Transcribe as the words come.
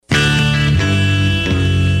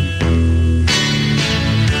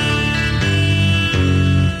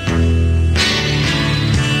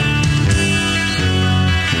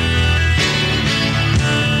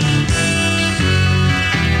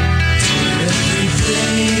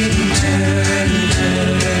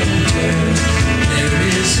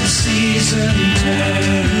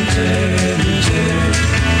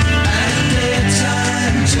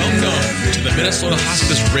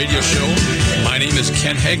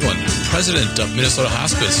Hagelin, President of Minnesota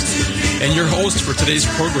Hospice, and your host for today's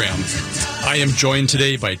program. I am joined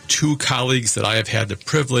today by two colleagues that I have had the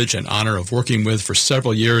privilege and honor of working with for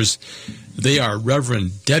several years. They are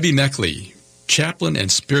Reverend Debbie Meckley, Chaplain and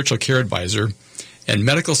Spiritual Care Advisor, and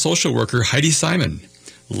Medical Social Worker Heidi Simon,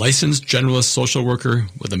 Licensed Generalist Social Worker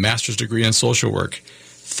with a Master's Degree in Social Work.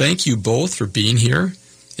 Thank you both for being here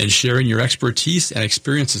and sharing your expertise and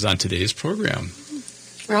experiences on today's program.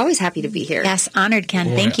 We're always happy to be here. Yes, honored,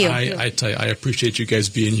 Ken. Thank you. I tell you, I appreciate you guys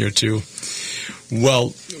being here too.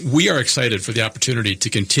 Well, we are excited for the opportunity to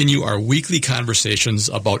continue our weekly conversations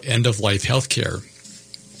about end-of-life healthcare.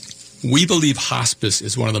 We believe hospice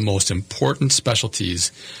is one of the most important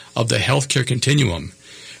specialties of the healthcare continuum,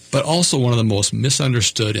 but also one of the most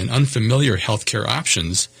misunderstood and unfamiliar healthcare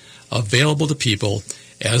options available to people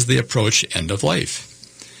as they approach end of life.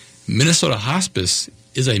 Minnesota Hospice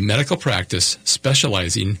is a medical practice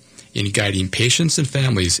specializing in guiding patients and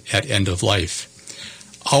families at end of life.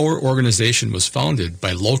 Our organization was founded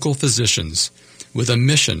by local physicians with a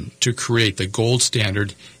mission to create the gold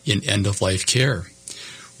standard in end-of-life care.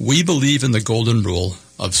 We believe in the golden rule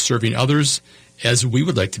of serving others as we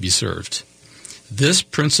would like to be served. This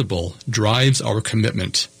principle drives our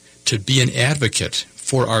commitment to be an advocate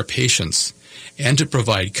for our patients and to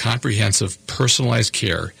provide comprehensive, personalized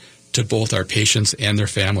care to both our patients and their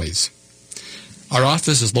families. Our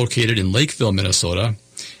office is located in Lakeville, Minnesota,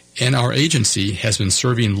 and our agency has been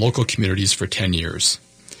serving local communities for 10 years.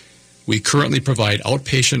 We currently provide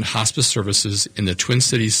outpatient hospice services in the Twin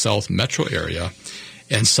Cities South metro area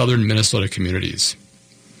and southern Minnesota communities.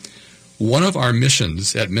 One of our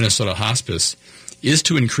missions at Minnesota Hospice is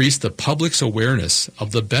to increase the public's awareness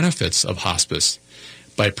of the benefits of hospice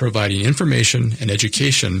by providing information and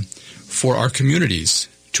education for our communities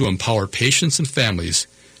to empower patients and families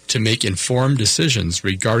to make informed decisions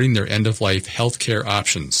regarding their end-of-life healthcare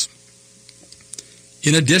options.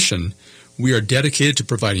 In addition, we are dedicated to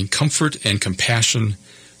providing comfort and compassion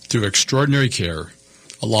through extraordinary care,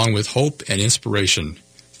 along with hope and inspiration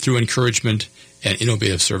through encouragement and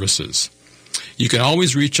innovative services. You can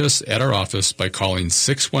always reach us at our office by calling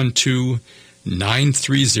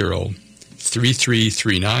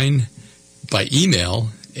 612-930-3339, by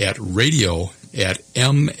email at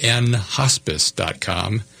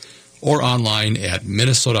radio@mnhospice.com, or online at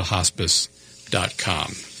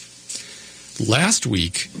minnesotahospice.com. Last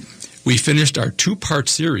week, we finished our two-part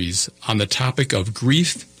series on the topic of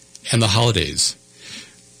grief and the holidays.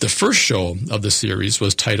 The first show of the series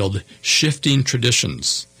was titled Shifting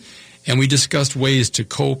Traditions, and we discussed ways to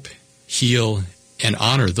cope, heal, and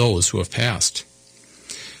honor those who have passed.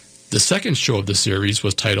 The second show of the series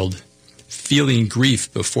was titled Feeling Grief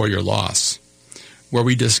Before Your Loss, where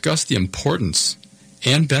we discussed the importance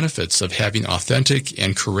and benefits of having authentic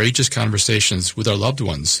and courageous conversations with our loved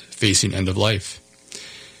ones facing end of life.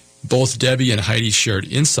 Both Debbie and Heidi shared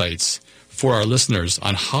insights for our listeners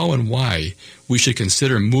on how and why we should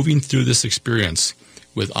consider moving through this experience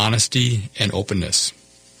with honesty and openness.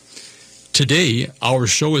 Today, our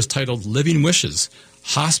show is titled Living Wishes,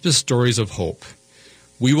 Hospice Stories of Hope.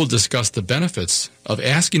 We will discuss the benefits of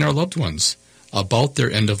asking our loved ones about their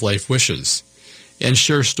end-of-life wishes and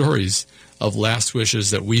share stories of last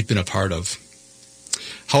wishes that we've been a part of.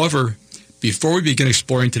 However, before we begin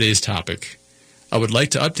exploring today's topic, I would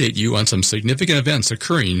like to update you on some significant events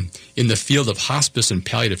occurring in the field of hospice and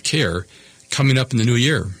palliative care coming up in the new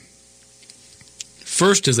year.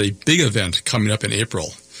 First is a big event coming up in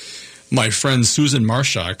April. My friend Susan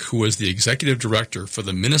Marshak, who is the Executive Director for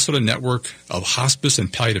the Minnesota Network of Hospice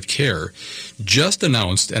and Palliative Care, just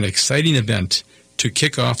announced an exciting event to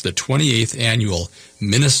kick off the 28th Annual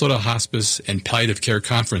Minnesota Hospice and Palliative Care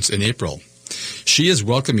Conference in April. She is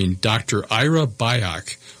welcoming Dr. Ira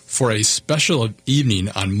Byak for a special evening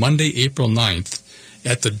on Monday, April 9th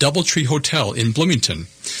at the Doubletree Hotel in Bloomington,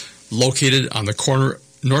 located on the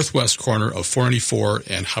northwest corner of 494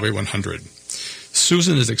 and Highway 100.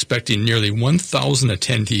 Susan is expecting nearly 1,000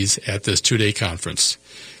 attendees at this two-day conference.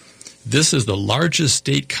 This is the largest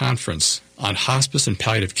state conference on hospice and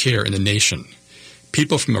palliative care in the nation.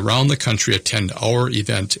 People from around the country attend our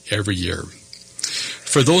event every year.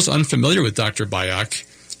 For those unfamiliar with Dr. Byak,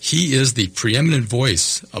 he is the preeminent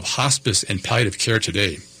voice of hospice and palliative care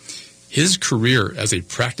today. His career as a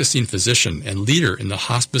practicing physician and leader in the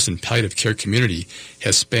hospice and palliative care community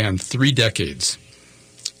has spanned 3 decades.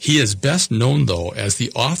 He is best known, though, as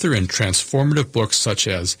the author in transformative books such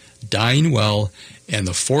as Dying Well and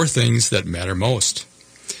The 4 Things That Matter Most.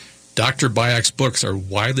 Dr. Byak's books are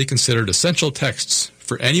widely considered essential texts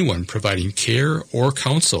for anyone providing care or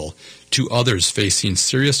counsel to others facing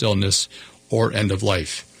serious illness or end of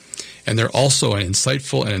life. and they're also an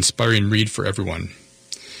insightful and inspiring read for everyone.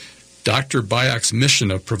 Dr. Bayak's mission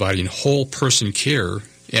of providing whole-person care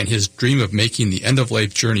and his dream of making the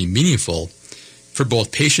end-of-life journey meaningful for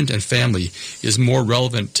both patient and family is more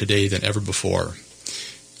relevant today than ever before.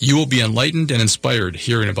 You will be enlightened and inspired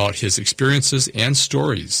hearing about his experiences and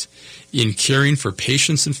stories in caring for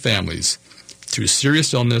patients and families through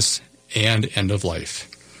serious illness and end of life.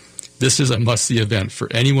 This is a must-see event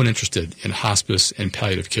for anyone interested in hospice and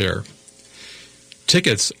palliative care.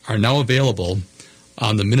 Tickets are now available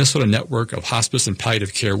on the Minnesota Network of Hospice and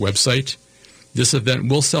Palliative Care website. This event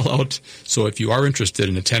will sell out, so if you are interested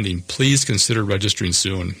in attending, please consider registering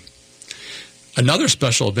soon. Another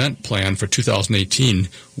special event planned for 2018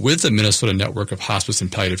 with the Minnesota Network of Hospice and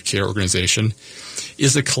Palliative Care organization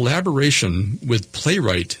is a collaboration with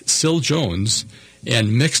playwright Syl Jones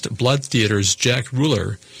and Mixed Blood Theater's Jack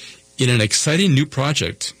Ruler in an exciting new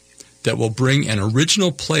project that will bring an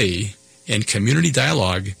original play and community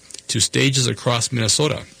dialogue to stages across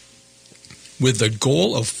Minnesota, with the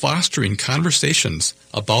goal of fostering conversations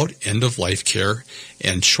about end-of-life care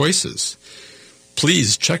and choices.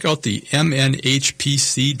 Please check out the mnhpc.org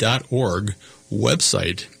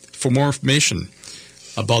website for more information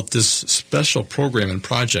about this special program and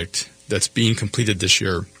project that's being completed this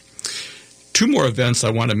year. Two more events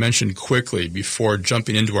I want to mention quickly before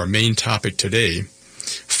jumping into our main topic today.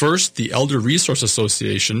 First, the Elder Resource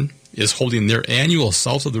Association is holding their annual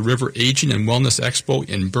South of the River Aging and Wellness Expo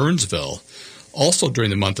in Burnsville, also during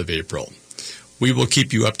the month of April. We will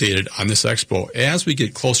keep you updated on this expo as we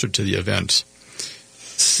get closer to the event.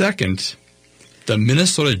 Second, the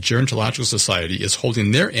Minnesota Gerontological Society is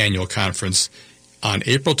holding their annual conference on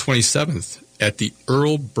April 27th at the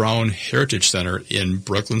Earl Brown Heritage Center in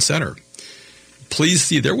Brooklyn Center. Please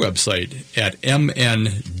see their website at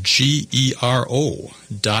mngero.org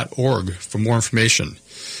for more information.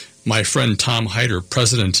 My friend Tom Heider,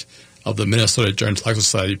 president of the Minnesota Gerontological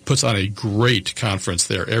Society, puts on a great conference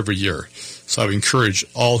there every year. So I would encourage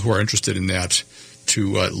all who are interested in that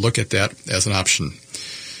to look at that as an option.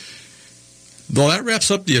 Well, that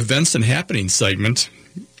wraps up the events and happenings segment.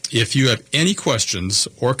 If you have any questions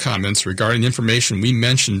or comments regarding the information we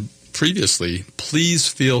mentioned previously, please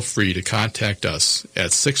feel free to contact us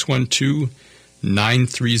at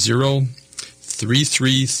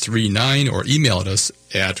 612-930-3339 or email us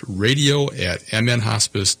at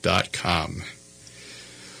radio@mnhospice.com.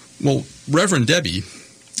 Well, Reverend Debbie,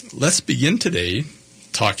 let's begin today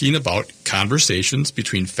talking about conversations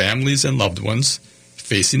between families and loved ones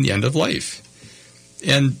facing the end of life.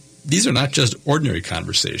 And these are not just ordinary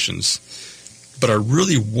conversations, but are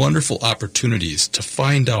really wonderful opportunities to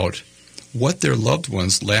find out what their loved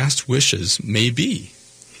ones' last wishes may be.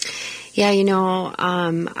 Yeah,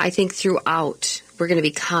 I think throughout, we're going to be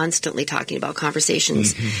constantly talking about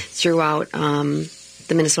conversations throughout the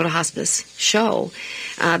Minnesota Hospice show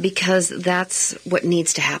because that's what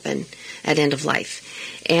needs to happen at end of life.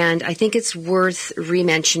 And I think it's worth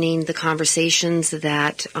re-mentioning the conversations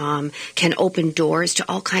that can open doors to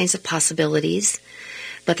all kinds of possibilities,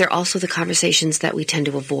 but they're also the conversations that we tend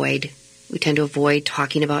to avoid. We tend to avoid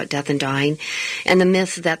talking about death and dying, and the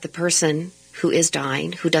myth that the person who is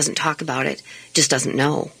dying, who doesn't talk about it, just doesn't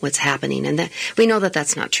know what's happening. And that we know that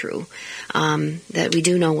that's not true, that we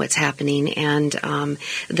do know what's happening, and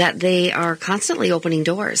that they are constantly opening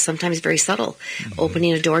doors, sometimes very subtle,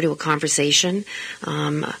 opening a door to a conversation,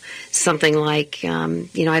 something like, I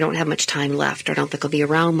don't have much time left, or I don't think I'll be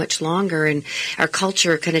around much longer. And our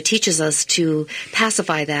culture kind of teaches us to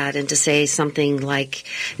pacify that and to say something like,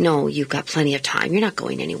 no, you've got plenty of time, you're not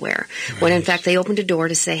going anywhere. Right. When in fact they opened a door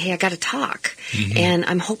to say, hey, I got to talk. And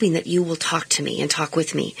I'm hoping that you will talk to me and talk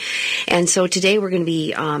with me. And so today we're going to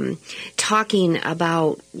be talking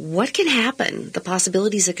about what can happen, the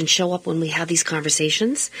possibilities that can show up when we have these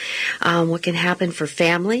conversations, what can happen for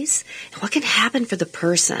families, what can happen for the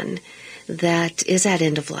person that is at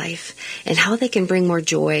end of life, and how they can bring more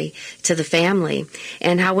joy to the family,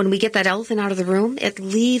 and how when we get that elephant out of the room, it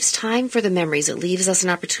leaves time for the memories. It leaves us an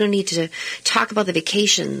opportunity to talk about the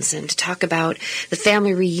vacations and to talk about the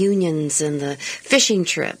family reunions and the fishing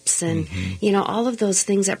trips and, all of those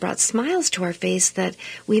things that brought smiles to our face that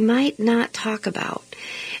we might not talk about.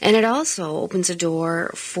 And it also opens a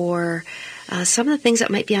door for some of the things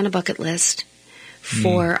that might be on a bucket list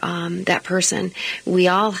for that person. We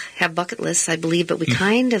all have bucket lists, I believe, but we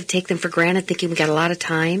kind of take them for granted, thinking we got a lot of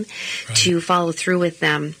time to follow through with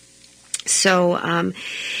them. So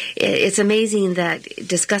it's amazing that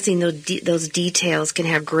discussing those details can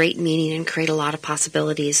have great meaning and create a lot of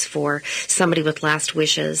possibilities for somebody with last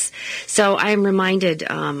wishes. So I'm reminded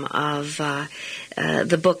of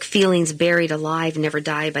the book Feelings Buried Alive, Never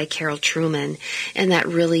Die by Carol Truman, and that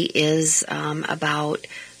really is about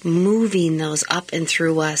moving those up and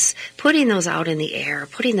through us, putting those out in the air,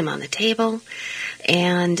 putting them on the table,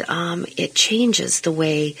 and it changes the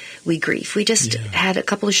way we grieve. We just had a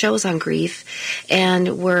couple of shows on grief,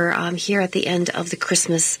 and we're here at the end of the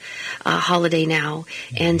Christmas holiday now,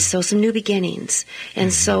 and so some new beginnings.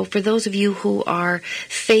 And so for those of you who are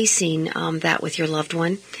facing that with your loved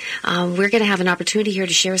one, we're going to have an opportunity here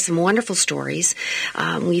to share some wonderful stories.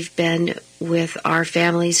 We've been with our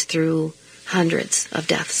families through hundreds of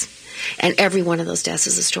deaths. And every one of those deaths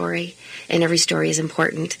is a story, and every story is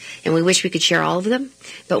important. And we wish we could share all of them,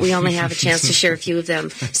 but we only have a chance to share a few of them.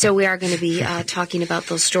 So we are going to be talking about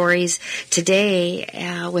those stories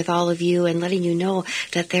today with all of you and letting you know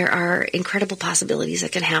that there are incredible possibilities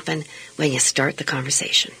that can happen when you start the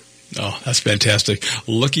conversation. Oh, that's fantastic.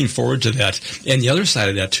 Looking forward to that. And the other side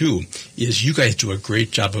of that, too, is you guys do a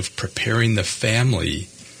great job of preparing the family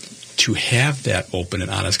to have that open and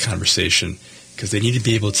honest conversation, because they need to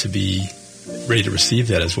be able to be ready to receive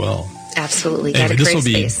that as well. Absolutely. Anyway, this will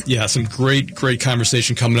be some great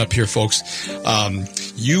conversation coming up here, folks.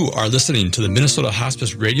 You are listening to the Minnesota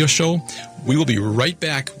Hospice Radio Show. We will be right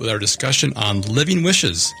back with our discussion on Living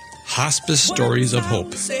Wishes, Hospice Stories of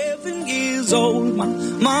Hope. 7 years old, my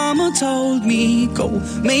mama told me, go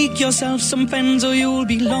make yourself some friends or you'll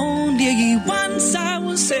be lonely. Once I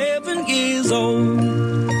was 7 years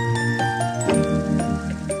old.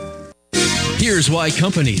 Here's why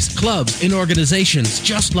companies, clubs, and organizations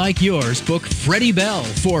just like yours book Freddie Bell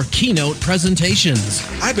for keynote presentations.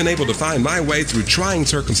 I've been able to find my way through trying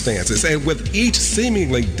circumstances, and with each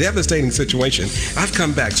seemingly devastating situation, I've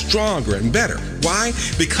come back stronger and better. Why?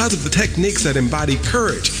 Because of the techniques that embody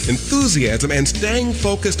courage, enthusiasm, and staying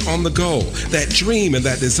focused on the goal, that dream and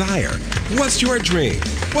that desire. What's your dream?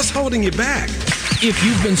 What's holding you back? If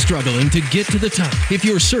you've been struggling to get to the top, if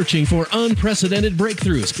you're searching for unprecedented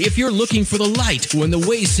breakthroughs, if you're looking for the light when the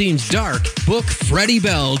way seems dark, book Freddie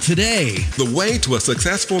Bell today. The way to a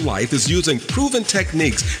successful life is using proven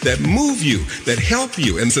techniques that move you, that help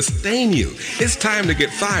you, and sustain you. It's time to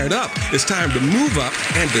get fired up. It's time to move up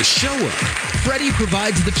and to show up. Freddie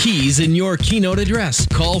provides the keys in your keynote address.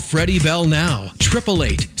 Call Freddie Bell now.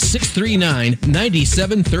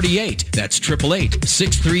 888-639-9738. That's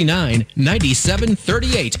 888-639-9738.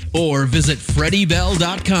 Or visit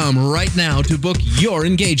FreddieBell.com right now to book your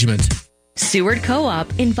engagement. Seward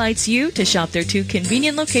Co-op invites you to shop their 2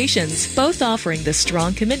 convenient locations, both offering the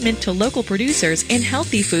strong commitment to local producers and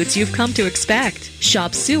healthy foods you've come to expect.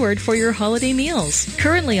 Shop Seward for your holiday meals.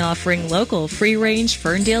 Currently offering local free-range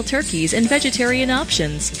Ferndale turkeys and vegetarian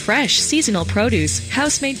options, fresh seasonal produce,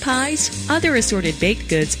 house-made pies, other assorted baked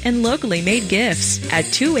goods, and locally made gifts at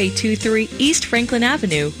 2823 East Franklin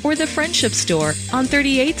Avenue or the Friendship Store on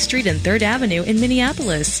 38th Street and 3rd Avenue in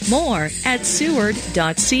Minneapolis. More at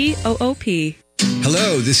seward.coop.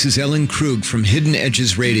 Hello, this is Ellen Krug from Hidden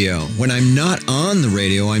Edges Radio. When I'm not on the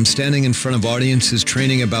radio, I'm standing in front of audiences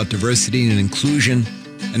training about diversity and inclusion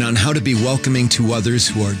and on how to be welcoming to others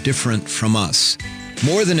who are different from us.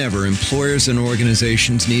 More than ever, employers and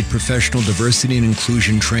organizations need professional diversity and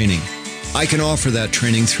inclusion training. I can offer that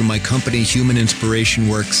training through my company, Human Inspiration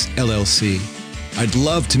Works, LLC. I'd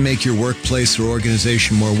love to make your workplace or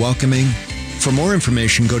organization more welcoming. For more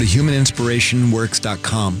information, go to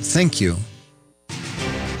humaninspirationworks.com. Thank you.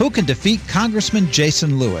 Who can defeat Congressman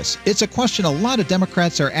Jason Lewis? It's a question a lot of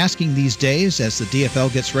Democrats are asking these days as the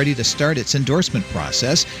DFL gets ready to start its endorsement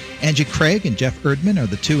process. Angie Craig and Jeff Erdman are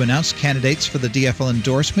the 2 announced candidates for the DFL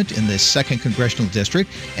endorsement in the 2nd Congressional District,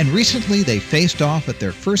 and recently they faced off at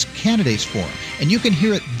their first candidates forum. And you can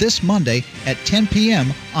hear it this Monday at 10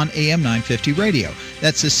 p.m. on AM 950 Radio.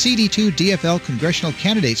 That's the CD2 DFL Congressional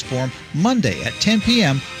Candidates Forum, Monday at 10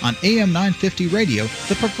 p.m. on AM 950 Radio,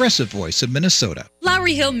 the progressive voice of Minnesota.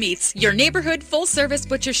 Lowry Hill Meats, your neighborhood full-service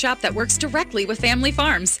butcher shop that works directly with family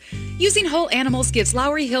farms. Using whole animals gives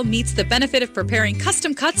Lowry Hill Meats the benefit of preparing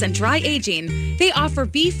custom cuts and dry aging. They offer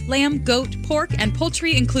beef, lamb, goat, pork, and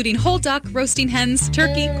poultry, including whole duck, roasting hens,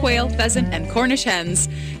 turkey, quail, pheasant, and Cornish hens.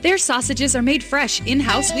 Their sausages are made fresh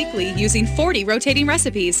in-house weekly using 40 rotating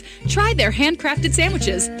recipes. Try their handcrafted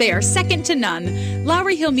sandwiches. They are second to none.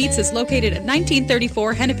 Lowry Hill Meats is located at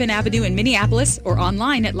 1934 Hennepin Avenue in Minneapolis or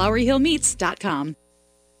online at LowryHillMeats.com.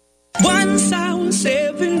 Once I was was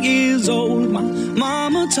 7 years old, my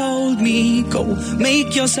mama told me, go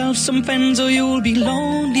make yourself some friends or you'll be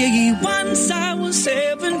lonely. Once I was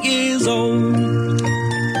 7 years old.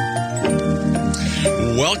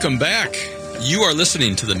 Welcome back. You are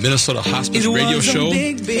listening to the Minnesota Hospice Radio Show.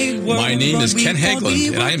 My name is Ken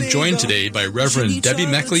Haglund, and I am joined today by Reverend Debbie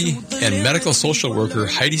Meckley and medical social worker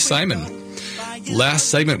Heidi Simon. Last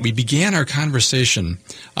segment, we began our conversation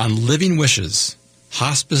on living wishes,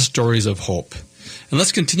 hospice stories of hope. And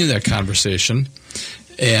let's continue that conversation.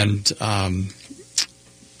 And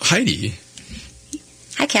Heidi.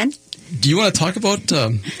 Hi, Ken. Do you want to talk about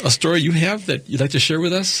a story you have that you'd like to share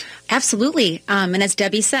with us? Absolutely. And as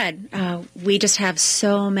Debbie said, we just have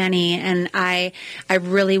so many. And I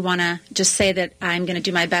really want to just say that I'm going to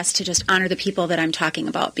do my best to just honor the people that I'm talking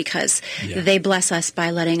about because they bless us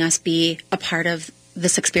by letting us be a part of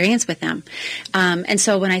this experience with them. And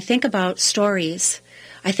so when I think about stories,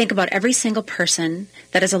 I think about every single person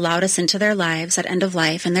that has allowed us into their lives at end of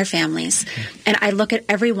life and their families. And I look at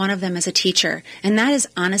every one of them as a teacher. And that is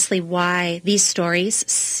honestly why these stories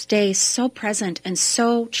stay so present and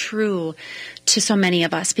so true to so many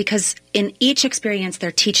of us, because in each experience,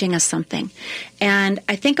 they're teaching us something. And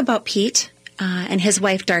I think about Pete and his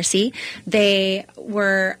wife, Darcy. They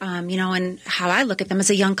were, and how I look at them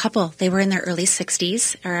as a young couple. They were in their early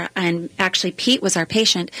 60s, and actually Pete was our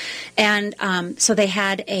patient. And so they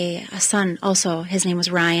had a son also. His name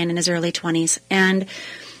was Ryan, in his early 20s. And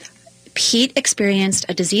Pete experienced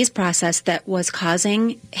a disease process that was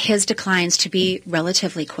causing his declines to be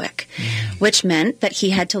relatively quick, which meant that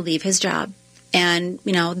he had to leave his job. And,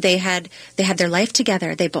 they had their life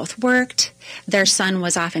together. They both worked. Their son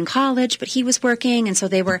was off in college, but he was working. And so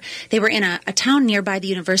they were in a town nearby the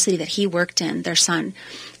university that he worked in, their son.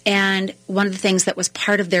 And one of the things that was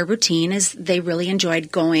part of their routine is they really enjoyed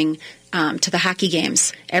going to the hockey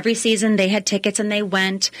games. Every season they had tickets and they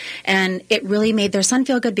went. And it really made their son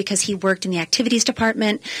feel good because he worked in the activities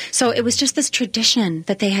department. So it was just this tradition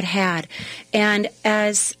that they had. And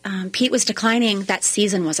as Pete was declining, that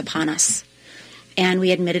season was upon us. And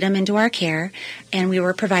we admitted him into our care, and we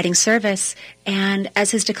were providing service. And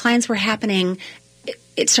as his declines were happening,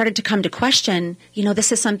 it started to come to question,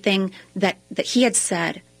 this is something that he had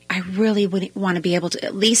said, I really would want to be able to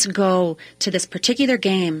at least go to this particular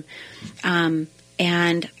game.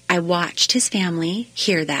 And I watched his family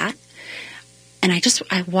hear that. And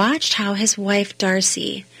I watched how his wife,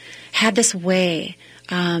 Darcy, had this way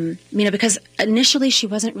because initially she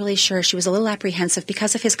wasn't really sure. She was a little apprehensive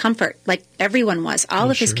because of his comfort, like everyone was.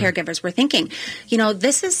 All of his caregivers were thinking,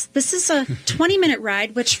 this is a 20-minute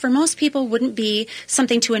ride, which for most people wouldn't be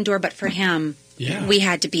something to endure, but for him, we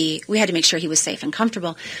had to make sure he was safe and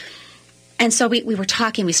comfortable. And so we were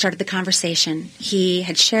talking. We started the conversation. He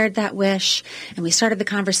had shared that wish, and we started the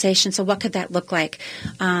conversation. So what could that look like?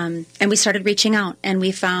 And we started reaching out, and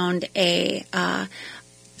we found a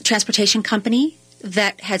transportation company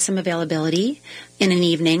that had some availability in an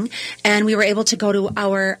evening, and we were able to go to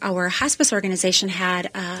our hospice organization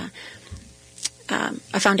had a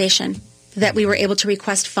foundation that we were able to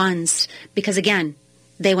request funds because, again,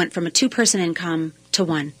 they went from a 2-person income to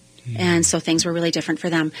 1. And so things were really different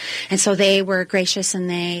for them. And so they were gracious, and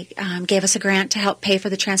they gave us a grant to help pay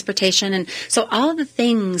for the transportation. And so all of the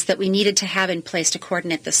things that we needed to have in place to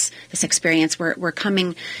coordinate this experience were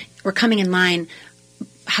coming in line.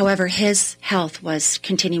 However, his health was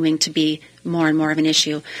continuing to be more and more of an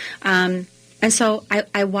issue. And so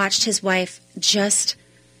I watched his wife just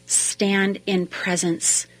stand in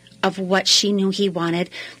presence of what she knew he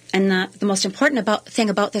wanted. And the most important thing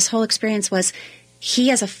about this whole experience was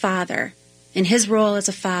he, as a father, in his role as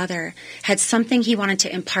a father, had something he wanted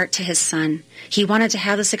to impart to his son. He wanted to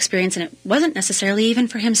have this experience, and it wasn't necessarily even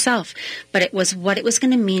for himself, but it was what it was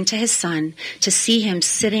going to mean to his son to see him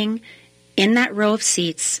sitting in that row of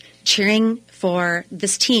seats, cheering for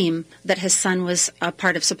this team that his son was a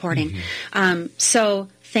part of supporting. So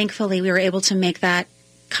thankfully, we were able to make that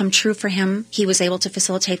come true for him. He was able to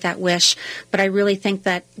facilitate that wish. But I really think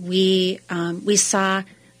that we saw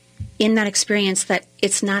in that experience that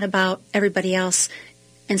it's not about everybody else,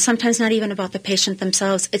 and sometimes not even about the patient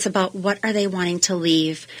themselves. It's about what are they wanting to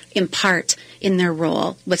leave, impart in their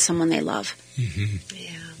role with someone they love.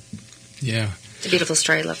 Yeah. It's a beautiful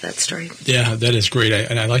story. I love that story. Yeah, that is great.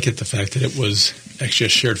 And I like it, the fact that it was actually a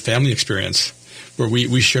shared family experience, where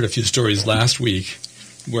we shared a few stories last week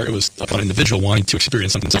where it was about an individual wanting to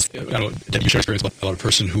experience something. I know that you shared experience about a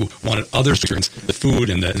person who wanted others to experience the food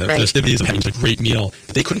and the festivities of having a great meal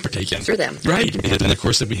they couldn't partake in. Through them. Right. And of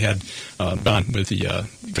course that we had Don with the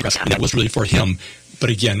and that was really for him But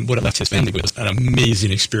again, what it left his family was an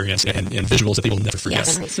amazing experience and visuals that they will never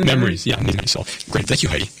forget. Yes. Memories, yeah, amazing. So great. Thank you,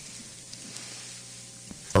 Heidi.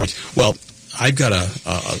 All right. Well, I've got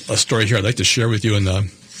a story here I'd like to share with you in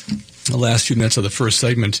the last few minutes of the first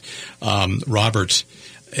segment, Robert.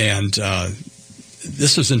 And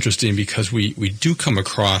this is interesting because we do come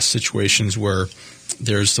across situations where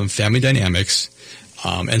there's some family dynamics,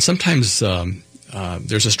 and sometimes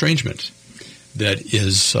there's estrangement that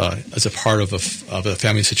is as a part of a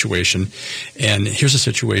family situation. And here's a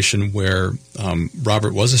situation where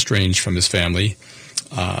Robert was estranged from his family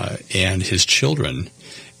and his children.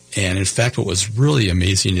 And in fact, what was really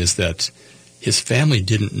amazing is that his family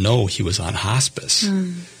didn't know he was on hospice.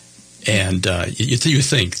 And you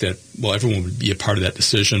think that, well, everyone would be a part of that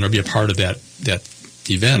decision or be a part of that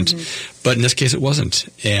event. But in this case, it wasn't.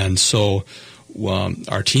 And so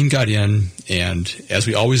our team got in, and as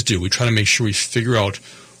we always do, we try to make sure we figure out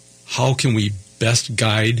how can we best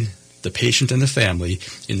guide the patient and the family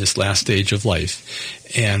in this last stage of life.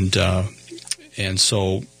 And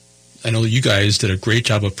so I know you guys did a great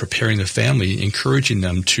job of preparing the family, encouraging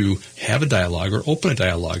them to have a dialogue or open a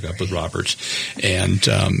dialogue up with Robert. And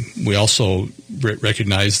we also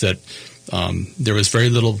recognize that there was very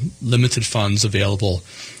limited funds available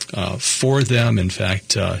for them. In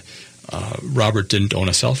fact, Robert didn't own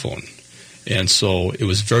a cell phone. And so it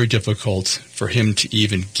was very difficult for him to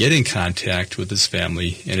even get in contact with his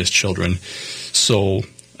family and his children. So,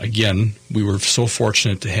 again, we were so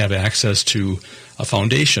fortunate to have access to a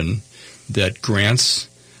foundation that grants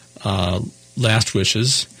last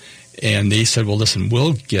wishes, and they said, well, listen,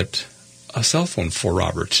 we'll get a cell phone for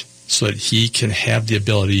Robert so that he can have the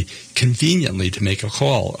ability conveniently to make a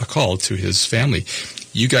call to his family.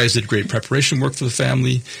 You guys did great preparation work for the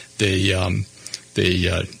family. They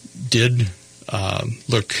did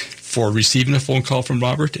look for receiving a phone call from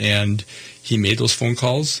Robert, and he made those phone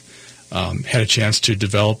calls, had a chance to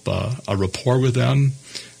develop a rapport with them.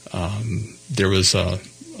 There was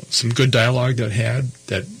some good dialogue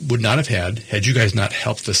that would not have had you guys not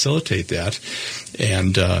helped facilitate that.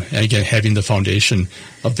 And again, having the foundation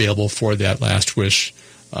available for that last wish,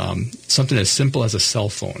 something as simple as a cell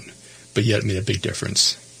phone, but yet made a big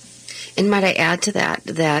difference. And might I add to that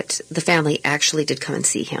the family actually did come and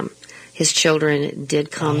see him. His children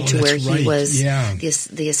did come to where he was,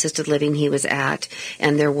 the assisted living he was at,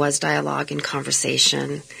 and there was dialogue and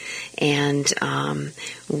conversation. And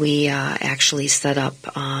we actually set up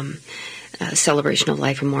a celebration of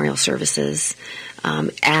life memorial services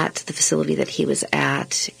at the facility that he was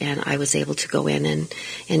at, and I was able to go in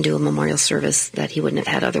and do a memorial service that he wouldn't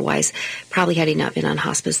have had otherwise. Probably had he not been on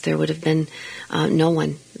hospice, there would have been no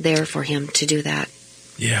one there for him to do that.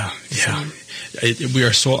 Yeah. We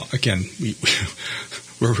are so, again,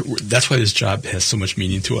 we're that's why this job has so much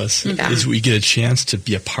meaning to us, is we get a chance to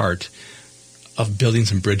be a part of building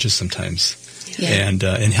some bridges sometimes, and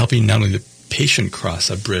helping not only the patient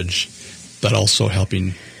cross a bridge, but also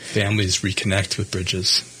helping families reconnect with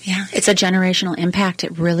bridges. Yeah, it's a generational impact.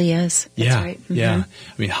 It really is. Yeah, That's right. I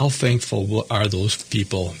mean, how thankful are those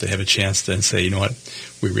people that have a chance to then say, you know what,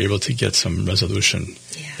 we were able to get some resolution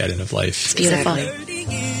at end of life. It's beautiful.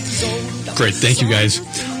 Great, thank you guys.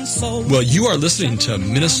 Well, you are listening to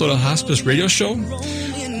Minnesota Hospice Radio Show.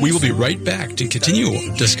 We will be right back to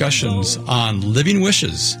continue discussions on Living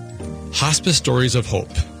Wishes, Hospice Stories of Hope.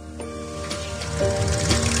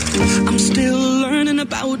 I'm still learning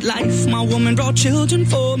about life. My woman brought children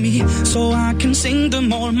for me, so I can sing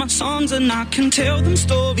them all my songs and I can tell them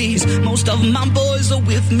stories. Most of my boys are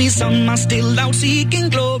with me, some are still out seeking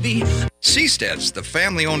glory. Seastead's, the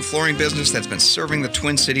family-owned flooring business that's been serving the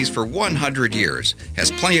Twin Cities for 100 years,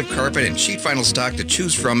 has plenty of carpet and sheet vinyl stock to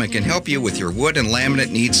choose from and can help you with your wood and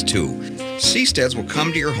laminate needs too. Seastead's will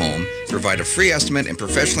come to your home, provide a free estimate, and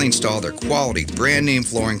professionally install their quality brand-name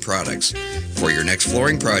flooring products. For your next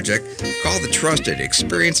flooring project, call the trusted,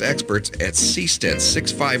 experienced experts at Seastead's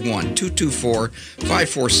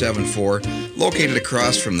 651-224-5474, located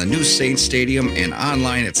across from the new Saints Stadium and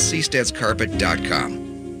online at seasteadscarpet.com.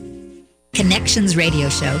 Connections Radio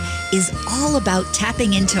Show is all about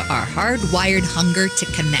tapping into our hardwired hunger to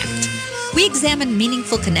connect. We examine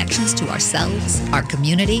meaningful connections to ourselves, our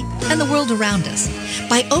community, and the world around us.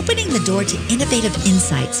 By opening the door to innovative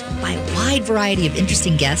insights by a wide variety of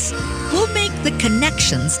interesting guests, we'll make the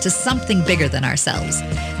connections to something bigger than ourselves.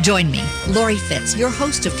 Join me, Lori Fitz, your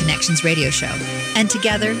host of Connections Radio Show, and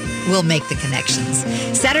together we'll make the connections.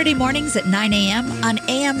 Saturday mornings at 9 a.m. on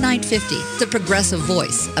AM 950, the progressive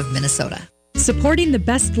voice of Minnesota. Supporting the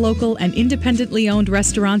best local and independently owned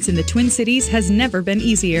restaurants in the Twin Cities has never been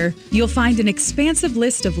easier. You'll find an expansive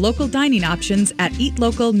list of local dining options at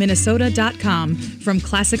eatlocalminnesota.com, from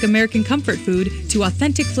classic American comfort food to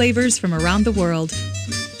authentic flavors from around the world.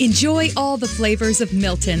 Enjoy all the flavors of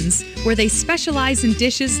Milton's, where they specialize in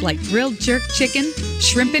dishes like grilled jerk chicken,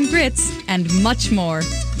 shrimp and grits, and much more,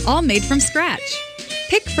 all made from scratch.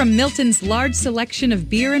 Pick from Milton's large selection of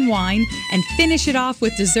beer and wine and finish it off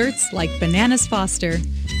with desserts like Bananas Foster.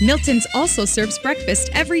 Milton's also serves breakfast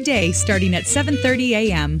every day starting at 7:30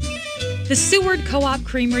 a.m. The Seward Co-op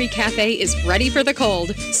Creamery Cafe is ready for the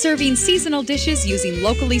cold, serving seasonal dishes using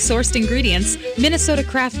locally sourced ingredients, Minnesota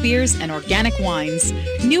craft beers, and organic wines.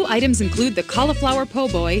 New items include the cauliflower po'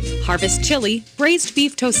 boy, harvest chili, braised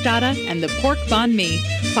beef tostada, and the pork banh mi.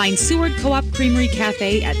 Find Seward Co-op Creamery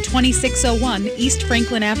Cafe at 2601 East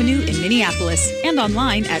Franklin Avenue in Minneapolis and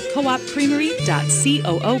online at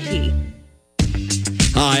coopcreamery.coop.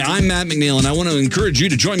 Hi, I'm Matt McNeil, and I want to encourage you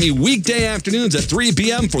to join me weekday afternoons at 3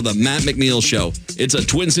 p.m. for The Matt McNeil Show. It's a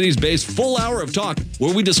Twin Cities-based full hour of talk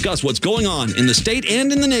where we discuss what's going on in the state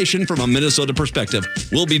and in the nation from a Minnesota perspective.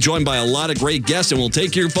 We'll be joined by a lot of great guests, and we'll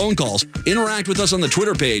take your phone calls. Interact with us on the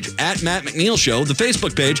Twitter page, at Matt McNeil Show, the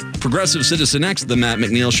Facebook page, Progressive Citizen X, The Matt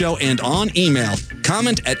McNeil Show, and on email.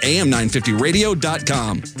 Comment at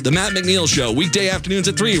am950radio.com. The Matt McNeil Show, weekday afternoons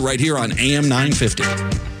at 3 right here on AM 950.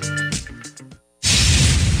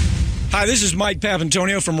 Hi, this is Mike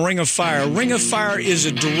Papantonio from Ring of Fire. Ring of Fire is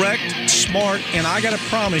a direct, smart, and I got to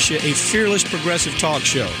promise you, a fearless progressive talk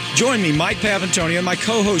show. Join me, Mike Papantonio, and my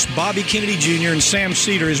co-host Bobby Kennedy Jr. and Sam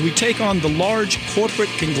Cedar as we take on the large corporate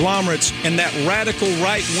conglomerates and that radical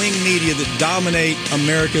right-wing media that dominate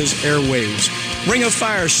America's airwaves. Ring of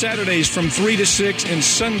Fire, Saturdays from 3 to 6 and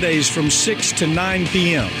Sundays from 6 to 9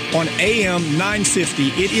 p.m. on AM 950.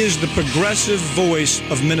 It is the progressive voice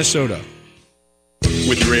of Minnesota.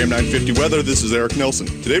 With your AM 950 weather, this is Eric Nelson.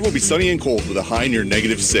 Today will be sunny and cold with a high near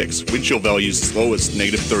 -6. Wind chill values as low as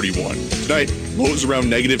 -31. Tonight, lows around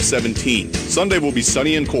 -17. Sunday will be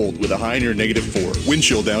sunny and cold with a high near -4. Wind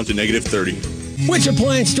chill down to -30. Which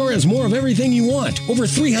appliance store has more of everything you want? Over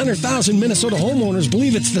 300,000 Minnesota homeowners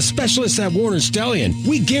believe it's the specialists at Warner Stellian.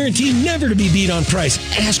 We guarantee never to be beat on price.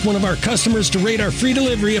 Ask one of our customers to rate our free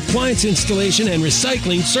delivery, appliance installation, and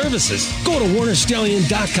recycling services. Go to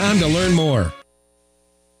warnerstellian.com to learn more.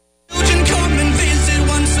 Come and visit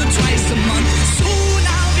once or twice a month. Soon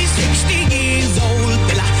I'll be 60 years old.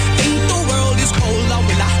 Will I think the world is cold? Or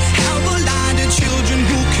will I have a lot of children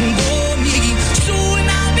who can bore me? Soon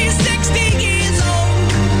I'll be 60 years old.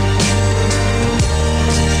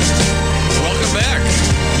 Welcome back.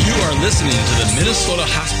 You are listening to the Minnesota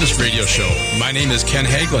Hospice Radio Show. My name is Ken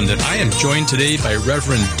Haglund, and I am joined today by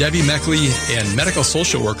Reverend Debbie Meckley and medical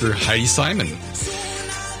social worker Heidi Simon.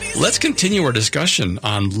 Let's continue our discussion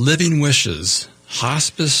on Living Wishes,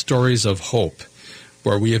 Hospice Stories of Hope,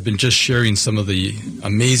 where we have been just sharing some of the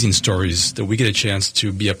amazing stories that we get a chance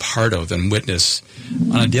to be a part of and witness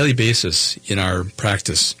on a daily basis in our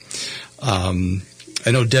practice. I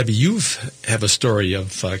know, Debbie, you have a story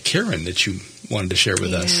of Karen that you wanted to share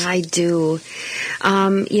with us. Yeah, I do.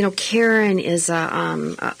 Karen is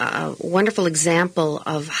a wonderful example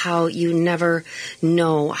of how you never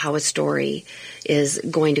know how a story is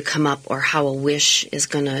going to come up or how a wish is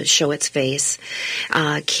going to show its face.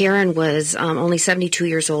 Karen was only 72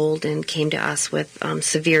 years old and came to us with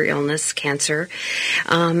severe illness, cancer.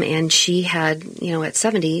 And she had, at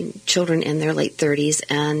 70, children in their late 30s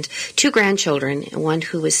and 2 grandchildren. One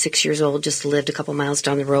who was 6 years old, just lived a couple miles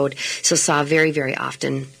down the road, so saw very, very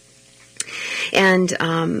often. And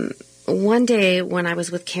one day when I was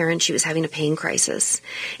with Karen, she was having a pain crisis,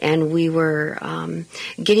 and we were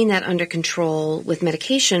getting that under control with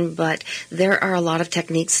medication, but there are a lot of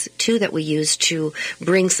techniques, too, that we use to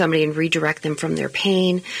bring somebody and redirect them from their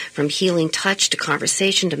pain, from healing touch to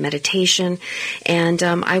conversation to meditation, and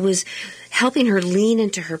I was helping her lean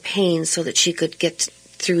into her pain so that she could get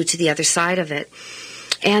through to the other side of it.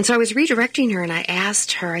 And so I was redirecting her, and I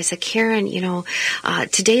asked her, I said, Karen,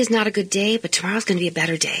 today is not a good day, but tomorrow's going to be a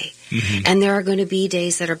better day. Mm-hmm. And there are going to be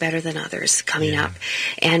days that are better than others coming up.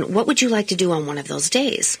 And what would you like to do on one of those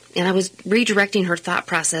days? And I was redirecting her thought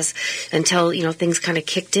process until, things kind of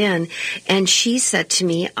kicked in. And she said to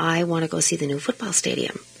me, I want to go see the new football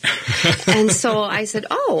stadium. And so I said,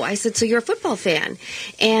 so you're a football fan.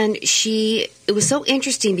 And it was so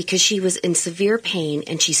interesting because she was in severe pain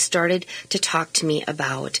and she started to talk to me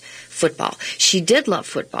about football. She did love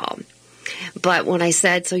football. But when I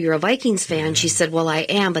said, so you're a Vikings fan, she said, well, I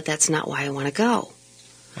am, but that's not why I want to go.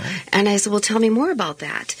 Oh. And I said, well, tell me more about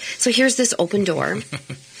that. So here's this open door.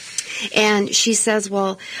 And she says,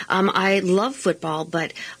 well, I love football,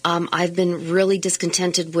 but I've been really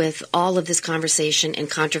discontented with all of this conversation and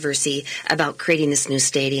controversy about creating this new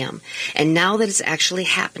stadium. And now that it's actually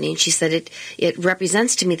happening, she said it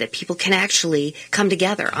represents to me that people can actually come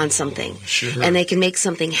together on something. Sure. And they can make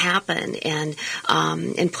something happen and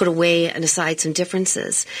put away and aside some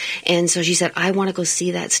differences. And so she said, I want to go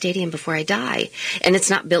see that stadium before I die. And it's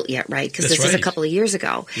not built yet, right? Because this is a couple of years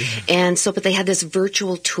ago. Yeah. And so, but they had this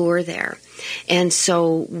virtual tour there. And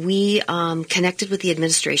so we connected with the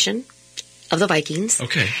administration of the Vikings.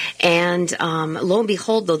 Okay. And lo and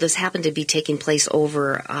behold, though, this happened to be taking place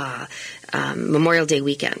over Memorial Day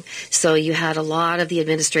weekend. So you had a lot of the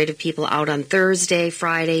administrative people out on Thursday,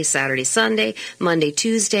 Friday, Saturday, Sunday, Monday,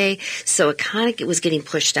 Tuesday. So it was getting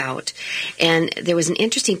pushed out. And there was an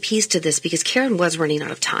interesting piece to this because Karen was running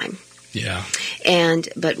out of time. Yeah.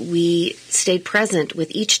 But we stayed present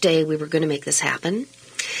with each day we were going to make this happen,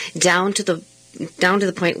 down to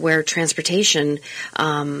the point where transportation,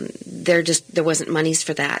 there wasn't monies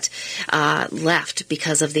for that left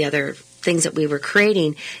because of the other things that we were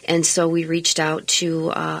creating. And so we reached out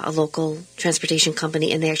to a local transportation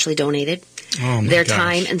company, and they actually donated their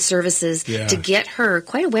time and services to get her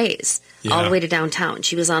quite a ways. Yeah. All the way to downtown.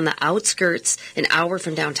 She was on the outskirts, an hour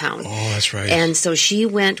from downtown. Oh, that's right. And so she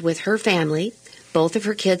went with her family, both of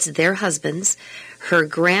her kids, their husbands, her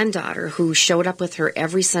granddaughter, who showed up with her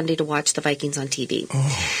every Sunday to watch the Vikings on TV.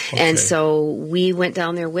 Oh, okay. And so we went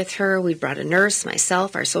down there with her. We brought a nurse,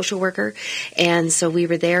 myself, our social worker. And so we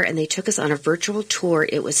were there, and they took us on a virtual tour.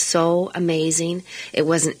 It was so amazing. It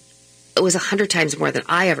was 100 times more than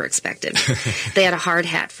I ever expected. They had a hard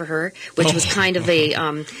hat for her, which was kind of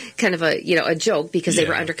a joke because they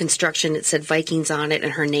were under construction. It said Vikings on it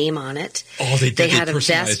and her name on it. Oh, they did. They had a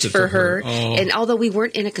vest for her. Oh. And although we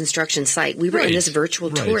weren't in a construction site, we were in this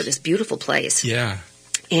virtual tour, this beautiful place. Yeah.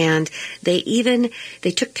 And they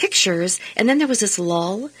took pictures, and then there was this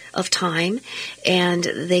lull of time, and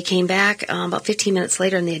they came back about 15 minutes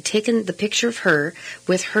later, and they had taken the picture of her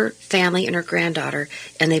with her family and her granddaughter,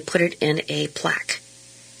 and they put it in a plaque.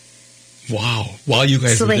 Wow. While you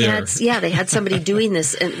guys were there. They had somebody doing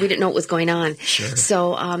this, and we didn't know what was going on. Sure.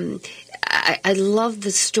 So I love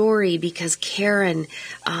the story because Karen,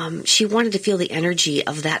 she wanted to feel the energy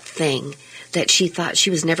of that thing that she thought she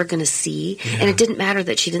was never going to see. Yeah. And it didn't matter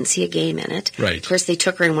that she didn't see a game in it. Right. Of course, they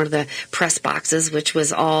took her in one of the press boxes, which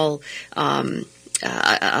was all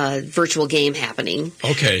a virtual game happening.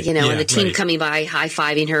 Okay. And the team coming by,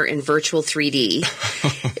 high-fiving her in virtual 3D.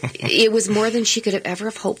 It was more than she could have ever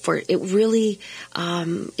have hoped for. It really,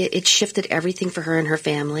 it shifted everything for her and her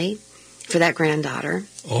family, for that granddaughter.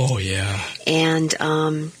 Oh, yeah. And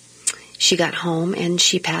she got home, and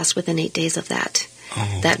she passed within 8 days of that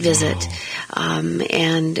visit.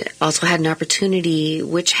 And also had an opportunity,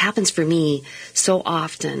 which happens for me so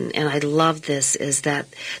often, and I love this, is that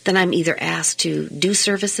then I'm either asked to do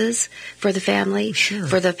services for the family,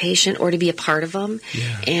 for the patient, or to be a part of them.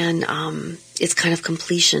 Yeah. And it's kind of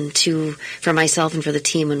completion for myself and for the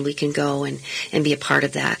team when we can go and be a part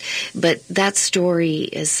of that. But that story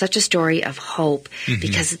is such a story of hope,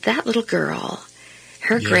 because that little girl,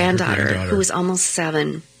 her granddaughter, who was almost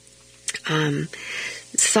 7,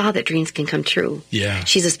 saw that dreams can come true. Yeah.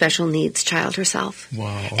 She's a special needs child herself.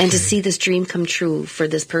 Wow. Okay. And to see this dream come true for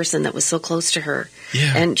this person that was so close to her.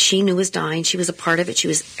 Yeah. And she knew was dying. She was a part of it. She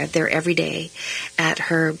was there every day at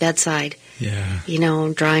her bedside. Yeah.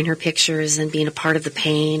 Drawing her pictures and being a part of the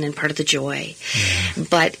pain and part of the joy. Yeah.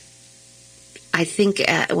 But I think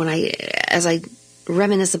as I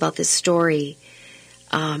reminisce about this story,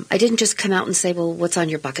 I didn't just come out and say, well, what's on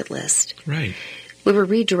your bucket list? Right. We were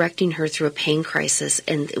redirecting her through a pain crisis,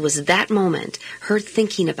 and it was that moment, her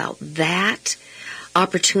thinking about that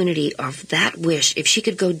opportunity of that wish, if she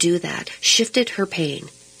could go do that, shifted her pain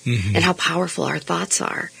and how powerful our thoughts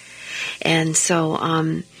are. And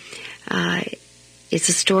so it's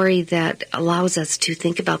a story that allows us to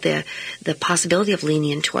think about the possibility of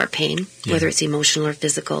leaning into our pain, whether it's emotional or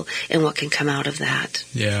physical, and what can come out of that.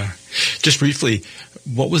 Yeah. Just briefly,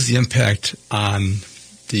 what was the impact on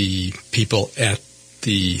the people at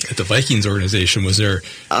the Vikings organization? Was there?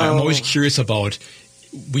 I'm always curious about.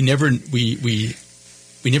 We never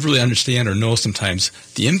really understand or know sometimes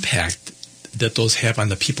the impact that those have on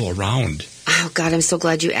the people around. Oh God, I'm so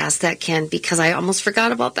glad you asked that, Ken, because I almost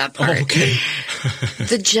forgot about that part. Oh, okay.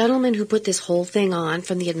 The gentleman who put this whole thing on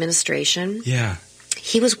from the administration. Yeah.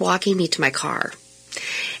 He was walking me to my car,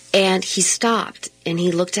 and he stopped and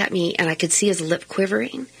he looked at me, and I could see his lip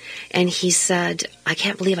quivering. And he said, I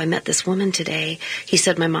can't believe I met this woman today. He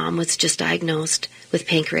said, my mom was just diagnosed with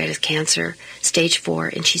pancreatic cancer, stage 4,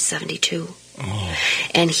 and she's 72. Oh.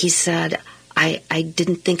 And he said, I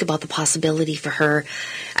didn't think about the possibility for her.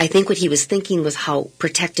 I think what he was thinking was how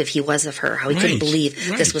protective he was of her, how he couldn't believe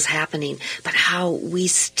this was happening, but how we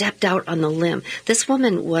stepped out on the limb. This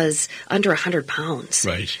woman was under 100 pounds.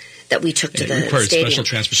 Right. That we took to the required stadium. Special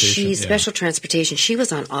transportation. Special transportation. She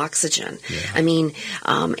was on oxygen. Yeah. I mean,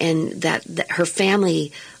 and that her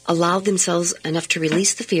family allowed themselves enough to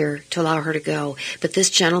release the fear to allow her to go. But this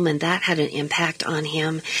gentleman, that had an impact on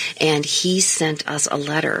him, and he sent us a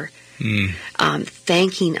letter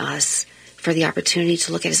thanking us for the opportunity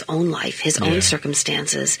to look at his own life, his own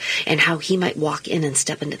circumstances, and how he might walk in and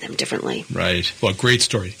step into them differently. Right. Well, great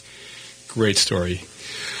story. Great story.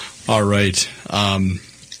 All right.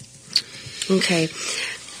 Okay.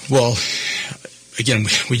 Well, again,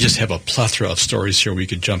 we just have a plethora of stories here we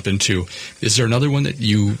could jump into. Is there another one that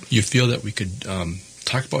you feel that we could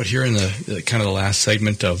talk about here in the kind of the last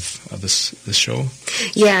segment of this show?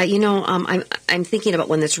 Yeah, I'm thinking about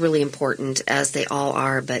one that's really important, as they all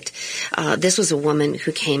are. But this was a woman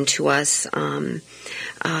who came to us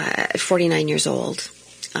at 49 years old.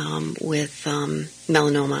 With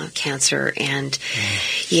melanoma cancer, and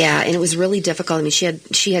and it was really difficult. I mean,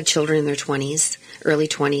 she had children in their 20s, early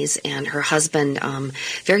 20s, and her husband,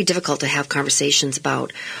 very difficult to have conversations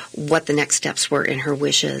about what the next steps were in her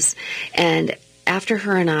wishes. And after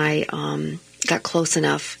her and I got close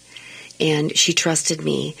enough, and she trusted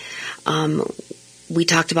me, we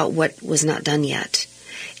talked about what was not done yet,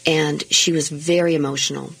 and she was very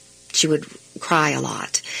emotional. She would cry a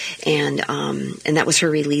lot, and that was her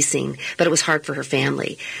releasing, but it was hard for her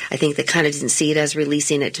family. I think they kind of didn't see it as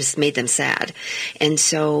releasing, it just made them sad. And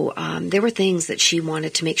so there were things that she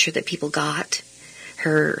wanted to make sure that people got,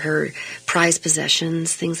 her prized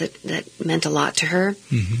possessions, things that meant a lot to her,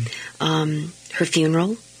 her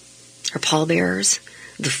funeral, her pallbearers,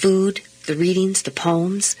 the food, the readings, the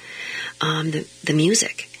poems, the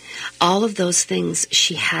music. All of those things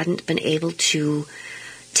she hadn't been able to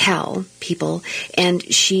tell people, and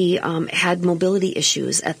she had mobility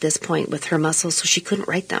issues at this point with her muscles, so she couldn't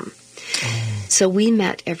write them. So we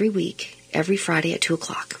met every week, every Friday at 2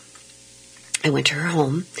 o'clock. I went to her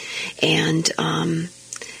home, and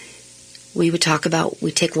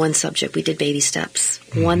we'd take one subject. We did baby steps,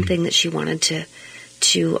 one thing that she wanted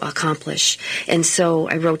to accomplish. And so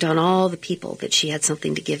I wrote down all the people that she had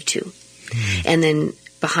something to give to. And then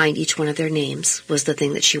behind each one of their names was the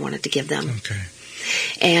thing that she wanted to give them. Okay.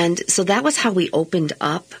 And so that was how we opened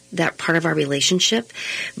up that part of our relationship.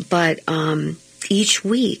 But each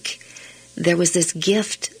week, there was this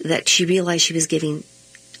gift that she realized she was giving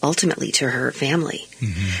ultimately to her family,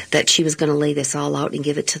 that she was going to lay this all out and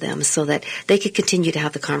give it to them so that they could continue to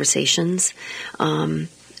have the conversations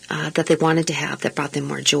that they wanted to have that brought them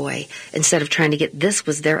more joy, instead of trying to get, this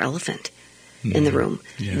was their elephant in the room.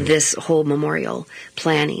 Yeah. This whole memorial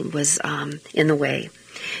planning was in the way.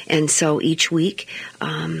 And so each week,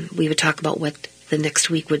 we would talk about what the next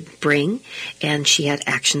week would bring, and she had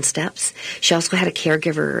action steps. She also had a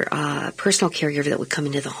caregiver, personal caregiver that would come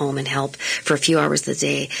into the home and help for a few hours a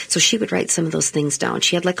day. So she would write some of those things down.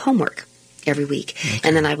 She had like homework every week. Okay.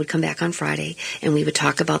 And then I would come back on Friday, and we would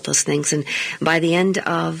talk about those things. And by the end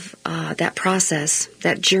of that process,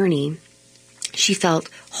 that journey, she felt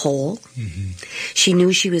whole. She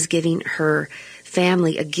knew she was giving her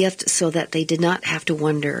family a gift so that they did not have to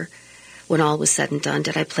wonder, when all was said and done,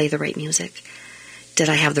 did I play the right music? Did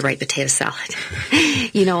I have the right potato salad?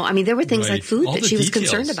 There were things like food that she was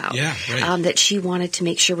concerned about, that she wanted to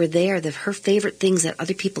make sure were there, her favorite things that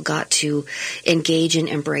other people got to engage in,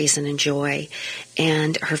 embrace, and enjoy.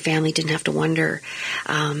 And her family didn't have to wonder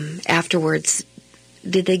afterwards,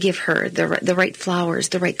 did they give her the right flowers,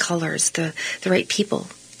 the right colors, the right people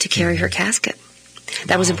to carry her casket?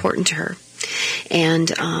 That was important to her.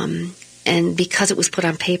 And because it was put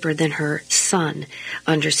on paper, then her son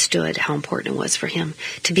understood how important it was for him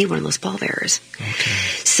to be one of those pallbearers. Okay.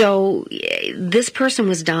 So this person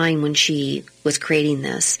was dying when she was creating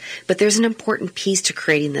this, but there's an important piece to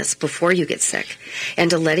creating this before you get sick, and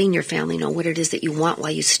to letting your family know what it is that you want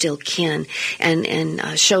while you still can.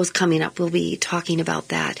 And shows coming up, we'll be talking about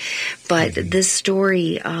that. But this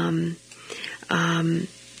story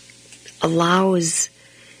allows,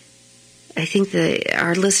 I think,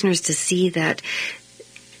 our listeners to see that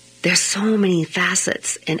there's so many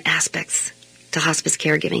facets and aspects to hospice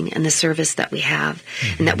caregiving, and the service that we have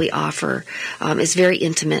and that we offer is very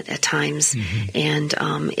intimate at times, and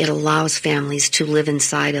it allows families to live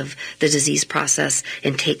inside of the disease process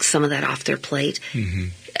and take some of that off their plate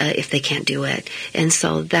if they can't do it. And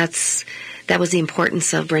so that was the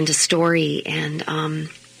importance of Brenda's story, and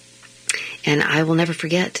I will never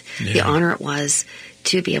forget the honor it was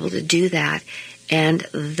to be able to do that. And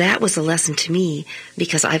that was a lesson to me,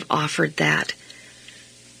 because I've offered that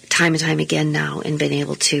time and time again now and been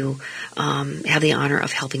able to have the honor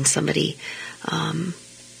of helping somebody,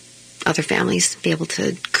 other families, be able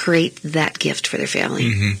to create that gift for their family.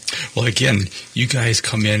 Mm-hmm. Well, again, you guys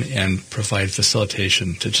come in and provide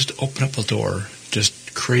facilitation to just open up a door,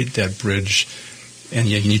 just create that bridge. And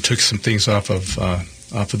you took some things off of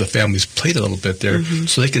the family's plate a little bit there,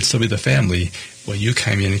 so they could still be the family. Well, you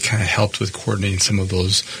came in and kind of helped with coordinating some of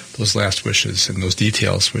those last wishes and those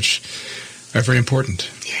details, which are very important.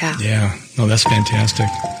 Yeah. Yeah. No, that's fantastic.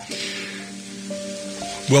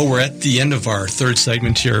 Well, we're at the end of our third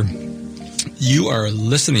segment here. You are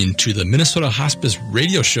listening to the Minnesota Hospice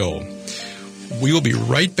Radio Show. We will be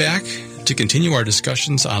right back to continue our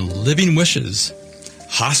discussions on Living Wishes,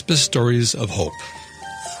 Hospice Stories of Hope.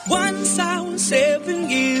 Once I was 7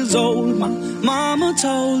 years old, my mama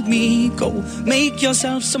told me, go make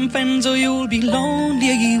yourself some friends or you'll be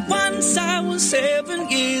lonely. Once I was 7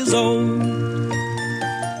 years old.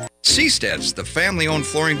 Seastead's, the family-owned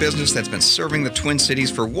flooring business that's been serving the Twin Cities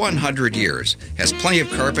for 100 years, has plenty of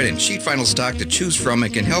carpet and sheet vinyl stock to choose from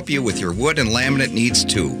and can help you with your wood and laminate needs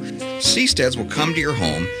too. Seastead's will come to your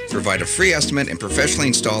home, provide a free estimate, and professionally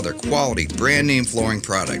install their quality brand-name flooring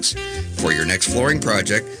products. For your next flooring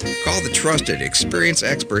project, call the trusted, experienced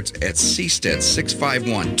experts at Seastead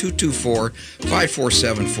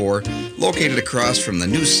 651-224-5474, located across from the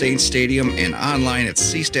new Saints Stadium and online at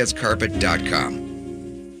seasteadscarpet.com.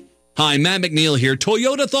 Hi, Matt McNeil here.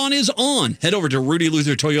 Toyotathon is on. Head over to Rudy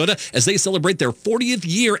Luther Toyota as they celebrate their 40th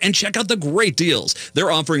year and check out the great deals. They're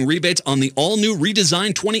offering rebates on the all-new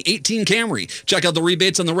redesigned 2018 Camry. Check out the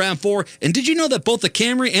rebates on the RAV4. And did you know that both the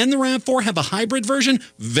Camry and the RAV4 have a hybrid version?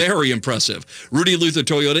 Very impressive. Rudy Luther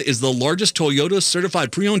Toyota is the largest Toyota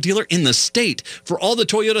certified pre-owned dealer in the state. For all the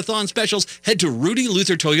Toyotathon specials, head to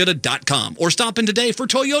rudyluthertoyota.com or stop in today for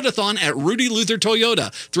Toyotathon at Rudy Luther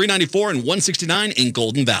Toyota, 394 and 169 in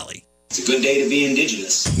Golden Valley. It's a good day to be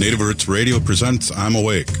indigenous. Native Roots Radio presents I'm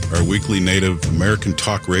Awake. Our weekly Native American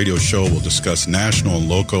talk radio show will discuss national and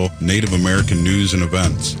local Native American news and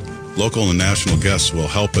events. Local and national guests will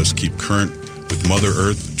help us keep current with Mother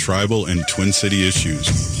Earth, tribal, and Twin City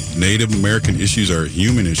issues. Native American issues are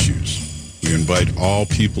human issues. We invite all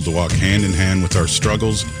people to walk hand in hand with our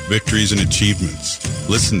struggles, victories, and achievements.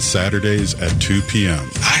 Listen Saturdays at 2 p.m.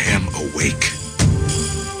 I am awake.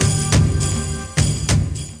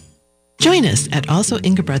 Join us at Also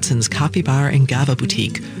Ingebretsen's Coffee Bar and Gava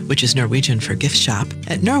Boutique, which is Norwegian for gift shop,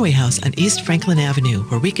 at Norway House on East Franklin Avenue,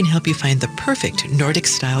 where we can help you find the perfect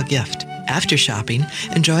Nordic-style gift. After shopping,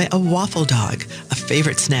 enjoy a waffle dog, a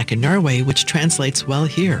favorite snack in Norway which translates well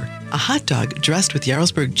here. A hot dog dressed with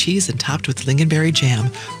Jarlsberg cheese and topped with lingonberry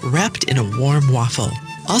jam, wrapped in a warm waffle.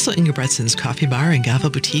 Also, Ingebretsen's Coffee Bar and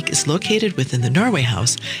Gava Boutique is located within the Norway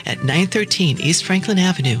House at 913 East Franklin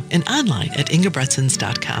Avenue and online at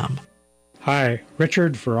ingebretsens.com. Hi,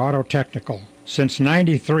 Richard for Auto Technical. Since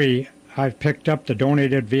 '93, I've picked up the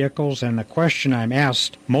donated vehicles, and the question I'm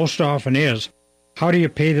asked most often is, how do you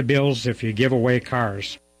pay the bills if you give away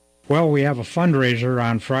cars? Well, we have a fundraiser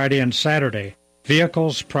on Friday and Saturday.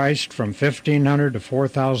 Vehicles priced from $1,500 to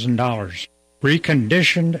 $4,000,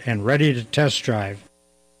 reconditioned and ready to test drive.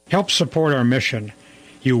 Help support our mission.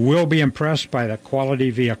 You will be impressed by the quality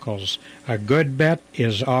vehicles. A good bet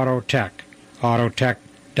is Auto Tech.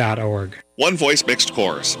 Autotech.org. One Voice Mixed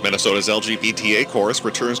Chorus, Minnesota's LGBTA chorus,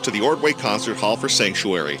 returns to the Ordway Concert Hall for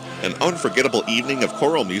Sanctuary, an unforgettable evening of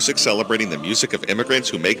choral music celebrating the music of immigrants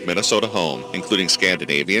who make Minnesota home, including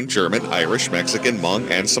Scandinavian, German, Irish, Mexican, Hmong,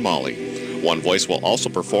 and Somali. One Voice will also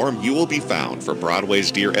perform You Will Be Found for Broadway's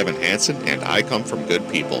Dear Evan Hansen and I Come From Good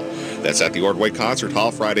People. That's at the Ordway Concert Hall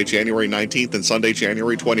Friday, January 19th and Sunday,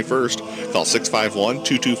 January 21st. Call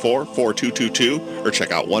 651-224-4222 or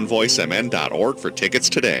check out onevoicemn.org for tickets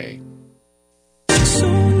today.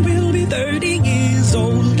 Soon we'll be 30 years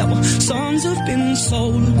old. Our songs have been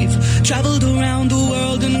sold. We've traveled around the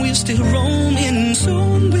world and we're still roaming.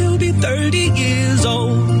 Soon we'll be 30 years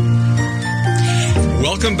old.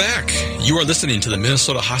 Welcome back. You are listening to the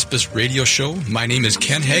Minnesota Hospice Radio Show. My name is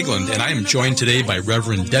Ken Haglund, and I am joined today by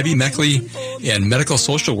Reverend Debbie Meckley and medical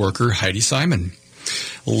social worker Heidi Simon.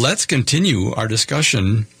 Let's continue our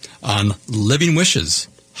discussion on Living Wishes,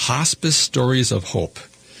 Hospice Stories of Hope.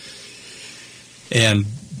 And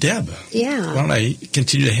Deb, why don't I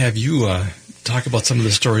continue to have you talk about some of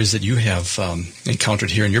the stories that you have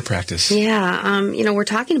encountered here in your practice? Yeah, we're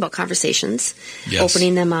talking about conversations,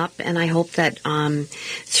 opening them up, and I hope that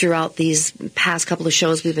throughout these past couple of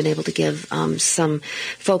shows we've been able to give some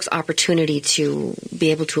folks opportunity to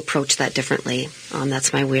be able to approach that differently.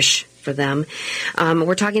 That's my wish for them.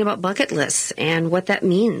 We're talking about bucket lists and what that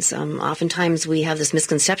means. Oftentimes we have this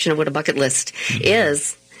misconception of what a bucket list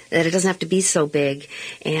is, that it doesn't have to be so big.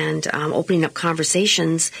 And opening up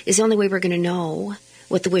conversations is the only way we're going to know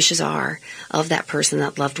what the wishes are of that person,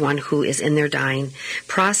 that loved one who is in their dying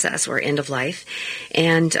process or end of life.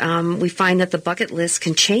 And we find that the bucket list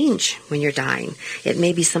can change when you're dying. It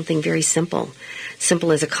may be something very simple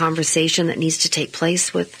as a conversation that needs to take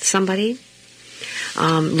place with somebody,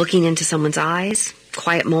 looking into someone's eyes,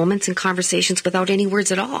 quiet moments and conversations without any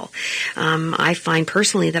words at all. I find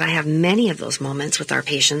personally that I have many of those moments with our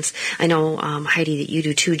patients. I know, Heidi, that you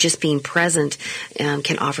do too. Just being present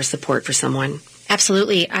can offer support for someone.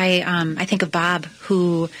 Absolutely. I think of Bob,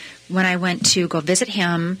 who, when I went to go visit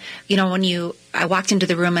him, I walked into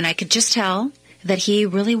the room and I could just tell that he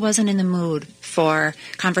really wasn't in the mood for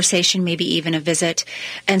conversation, maybe even a visit.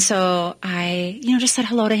 And so I, just said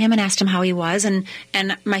hello to him and asked him how he was, and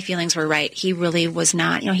my feelings were right. He really was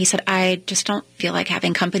not. He said, I just don't feel like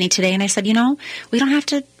having company today. And I said, we don't have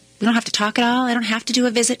to talk at all. I don't have to do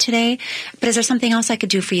a visit today. But is there something else I could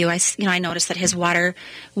do for you? I noticed that his water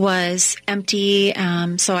was empty.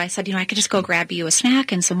 So I said, I could just go grab you a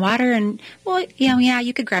snack and some water. And, well, yeah,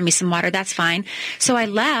 you could grab me some water. That's fine. So I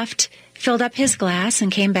left, filled up his glass,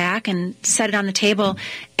 and came back and set it on the table.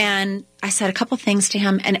 And I said a couple things to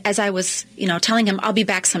him. And as I was, telling him, I'll be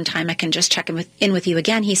back sometime, I can just check in with you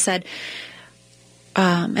again, he said,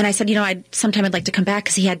 and I said, sometime I'd like to come back,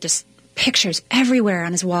 because he had just pictures everywhere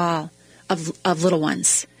on his wall of little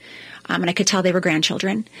ones. And I could tell they were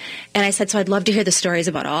grandchildren. And I said, so I'd love to hear the stories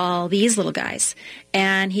about all these little guys.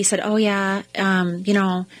 And he said, oh, yeah,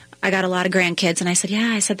 I got a lot of grandkids. And I said,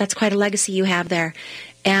 yeah, that's quite a legacy you have there.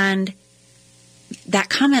 And that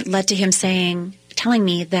comment led to him telling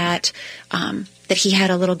me that that he had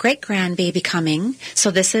a little great-grandbaby coming.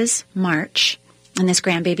 So this is March, and this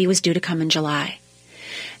grandbaby was due to come in July.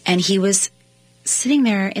 And he was sitting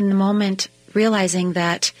there in the moment realizing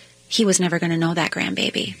that he was never going to know that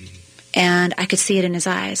grandbaby. And I could see it in his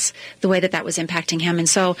eyes, the way that was impacting him. And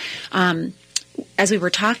so as we were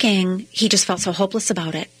talking, he just felt so hopeless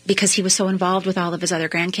about it because he was so involved with all of his other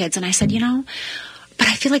grandkids. And I said, but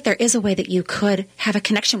I feel like there is a way that you could have a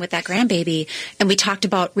connection with that grandbaby. And we talked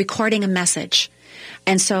about recording a message.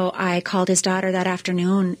 And so I called his daughter that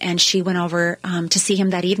afternoon, and she went over to see him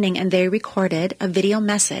that evening, and they recorded a video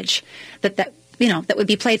message that would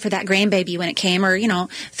be played for that grandbaby when it came, or,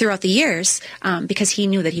 throughout the years, because he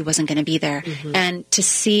knew that he wasn't going to be there. Mm-hmm. And to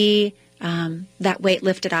see that weight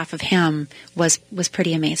lifted off of him was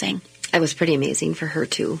pretty amazing. It was pretty amazing for her,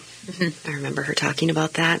 too. Mm-hmm. I remember her talking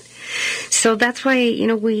about that. So that's why,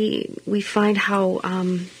 we find how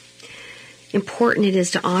important it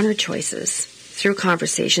is to honor choices through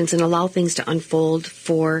conversations and allow things to unfold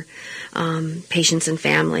for patients and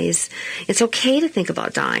families. It's okay to think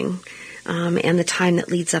about dying and the time that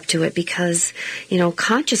leads up to it, because,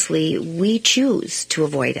 consciously we choose to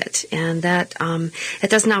avoid it. And that it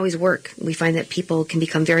doesn't always work. We find that people can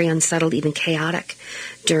become very unsettled, even chaotic,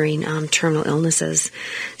 during terminal illnesses.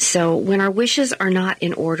 So when our wishes are not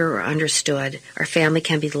in order or understood, our family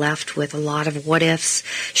can be left with a lot of what-ifs,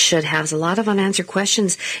 should-haves, a lot of unanswered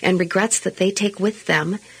questions and regrets that they take with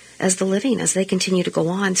them as the living, as they continue to go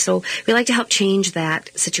on. So we like to help change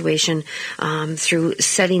that situation through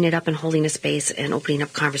setting it up and holding a space and opening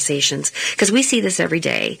up conversations, because we see this every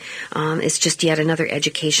day. It's just yet another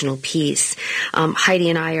educational piece.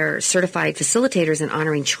 Heidi and I are certified facilitators in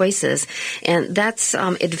honoring choices, and that's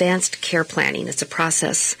advanced care planning. It's a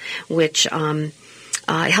process which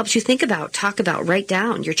it helps you think about, talk about, write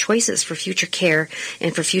down your choices for future care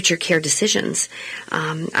and for future care decisions.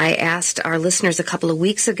 I asked our listeners a couple of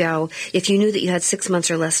weeks ago, if you knew that you had 6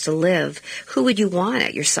 months or less to live, who would you want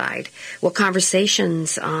at your side? What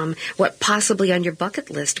conversations, what possibly on your bucket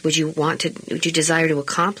list would you desire to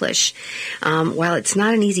accomplish? While it's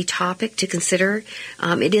not an easy topic to consider,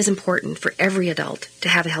 it is important for every adult to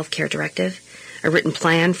have a health care directive, a written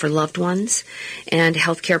plan for loved ones, and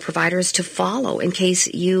healthcare providers to follow in case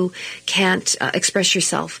you can't express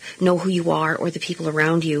yourself, know who you are, or the people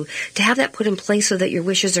around you, to have that put in place so that your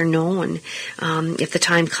wishes are known if the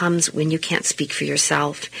time comes when you can't speak for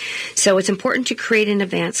yourself. So it's important to create an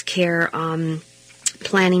advanced care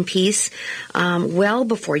planning piece well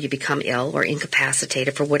before you become ill or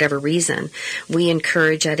incapacitated for whatever reason. We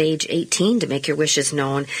encourage at age 18 to make your wishes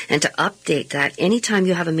known and to update that anytime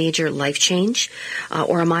you have a major life change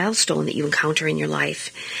or a milestone that you encounter in your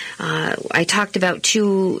life. I talked about,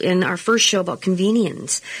 too, in our first show about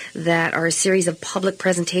convenience, that are a series of public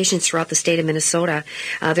presentations throughout the state of Minnesota.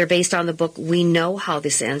 They're based on the book We Know How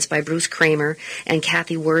This Ends by Bruce Kramer and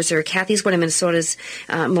Kathy Wurzer. Kathy's one of Minnesota's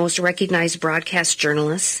most recognized broadcast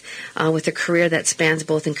journalists with a career that spans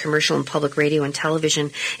both in commercial and public radio and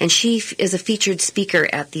television, and she is a featured speaker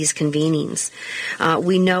at these convenings.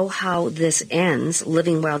 We Know How This Ends,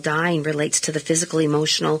 Living While Dying, relates to the physical,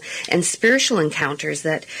 emotional, and spiritual encounters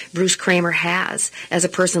that Bruce Kramer has as a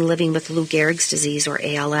person living with Lou Gehrig's disease or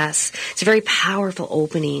ALS. It's a very powerful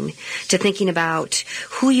opening to thinking about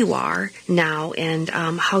who you are now and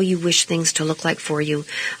how you wish things to look like for you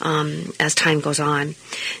as time goes on.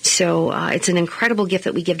 So it's an incredible gift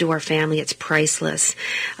that we give to our family. It's priceless.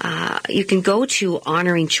 You can go to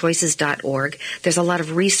honoringchoices.org. There's a lot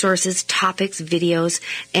of resources, topics, videos,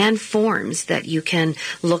 and forms that you can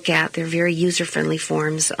look at. They're very user-friendly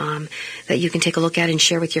forms that you can take a look at and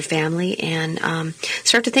share with your family and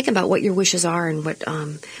start to think about what your wishes are and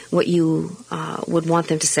what you would want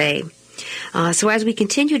them to say. So as we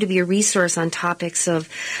continue to be a resource on topics of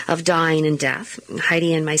dying and death,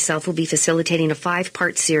 Heidi and myself will be facilitating a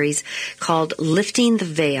 5-part series called Lifting the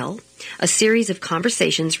Veil, a series of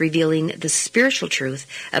conversations revealing the spiritual truth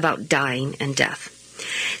about dying and death.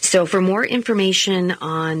 So for more information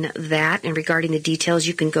on that and regarding the details,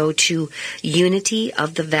 you can go to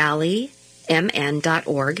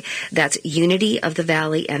unityofthevalleymn.org. That's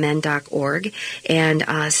unityofthevalleymn.org,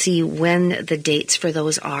 and see when the dates for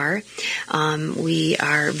those are. We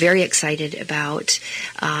are very excited about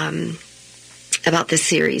this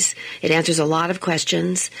series. It answers a lot of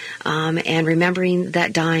questions, and remembering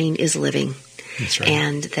that dying is living. That's right.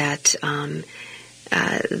 And that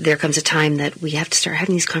there comes a time that we have to start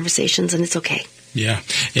having these conversations, and it's okay. Yeah,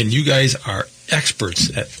 and you guys are experts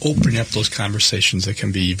at opening up those conversations that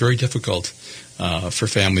can be very difficult for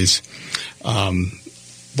families.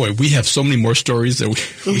 Boy, we have so many more stories that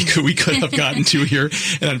we could have gotten to here,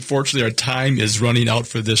 and unfortunately our time is running out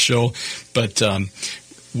for this show, but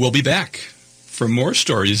we'll be back for more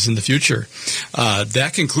stories in the future.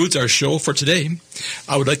 That concludes our show for today.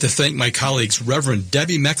 I would like to thank my colleagues, Reverend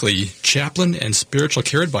Debbie Meckley, chaplain and spiritual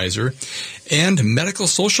care advisor, and medical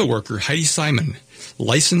social worker Heidi Simon,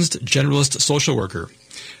 licensed generalist social worker.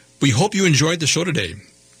 We hope you enjoyed the show today.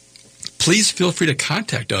 Please feel free to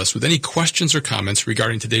contact us with any questions or comments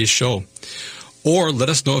regarding today's show, or let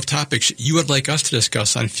us know of topics you would like us to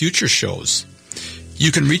discuss on future shows.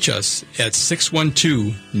 You can reach us at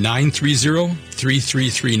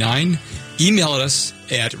 612-930-3339, email us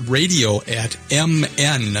at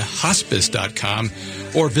radio@mnhospice.com,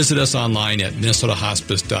 or visit us online at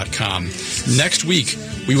minnesotahospice.com. Next week,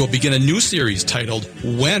 we will begin a new series titled,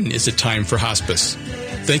 When is it Time for Hospice?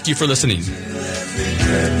 Thank you for listening.